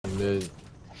mid.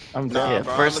 I'm Nah, dead.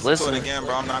 bro, first I listen to listen. it again,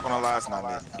 bro. I'm not gonna lie, it's not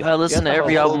me. You gotta listen to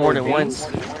every album more than once.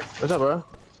 What's up, bro?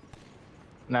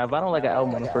 Nah, if I don't like an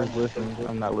album on the first listen,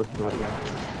 I'm not listening to it again.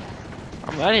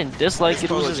 I mean, I didn't dislike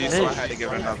it. It was Apologies, just so I mid. had to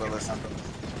give it another listen.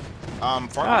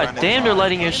 God damn, they're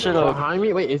lighting your shit up. Behind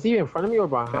me? Wait, is he in front of me or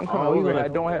behind? I'm coming over. I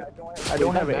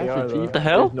don't have an AR though. What the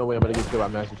hell? There's no way I'm gonna get killed by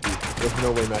Master Chief. There's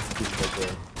no way Master Chief is right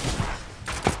there.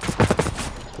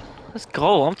 Let's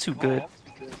go. I'm too good.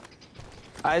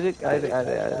 Isaac, you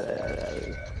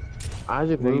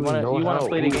wanna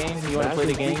play the game? You wanna play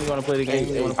the game? You wanna play the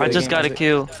game? You wanna play I the just game, got a Isaac?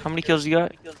 kill. How many kills you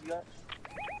got?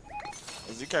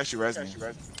 Zcash, you res me.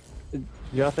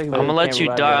 Y'all think I'm gonna let you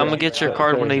die. I'm gonna get get your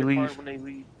card when they leave.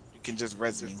 You can just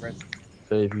res me.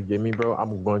 So if you get me, bro,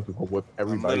 I'm going to go whip I'm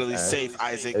everybody. literally safe,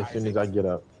 Isaac. As soon as I get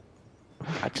up.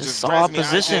 I just Just saw res me,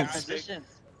 position.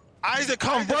 Isaac,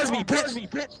 come res me,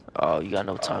 bitch! Oh, you got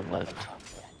no time left.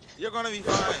 You're gonna be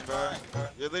fine, bro.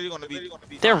 You're literally gonna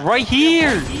be. They're right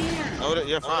here. No,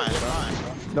 you're fine. You're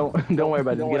fine. Don't worry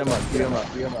about it. Just get him up. Get him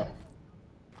up. Get him up.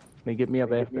 They get me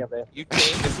up after. You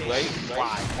came this way.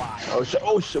 Why? Oh shit!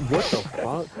 Oh shit! What the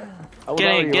fuck?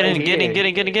 Get in, get in, get in, get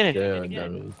in, get in, get in. Chill,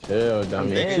 dummy. Chill,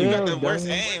 dummy. Nigga, you got the worst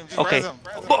aim. Just Okay. res him.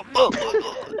 Oh, oh.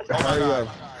 Oh my god.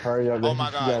 Hurry up. Oh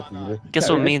my god. Guess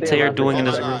what me and Tay are doing in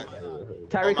Oh this my room? god.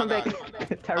 Tyree, Oh come my back.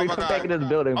 God. Tyree, Oh my come God. back into the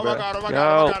building, Oh bro. my god. Oh my Yo.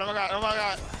 god. Oh my god. Oh my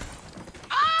god.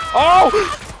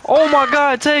 Oh! Oh my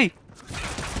God, Tay!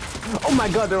 Oh my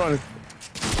god, they're on us.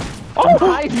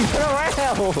 Oh! Ivy, turn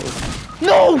around!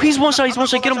 No! He's one shot. He's one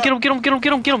shot. Get him! Get him! Get him! Get him!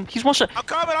 Get him! Get him! He's one shot. I'm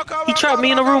coming. I'm coming. He trapped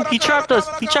me in the room. He trapped us.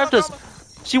 He trapped us.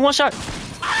 She one shot.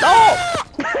 No!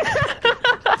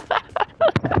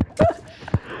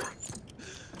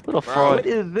 What a fraud! What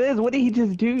is this? What did he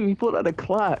just do? He pulled out a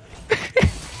clock.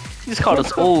 He just called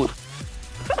us old.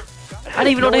 I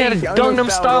didn't even know they had a No,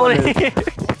 Gangnam Style in it.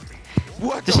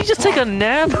 What Did she just take a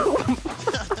nap?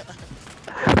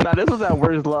 Nah, this was our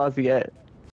worst loss yet.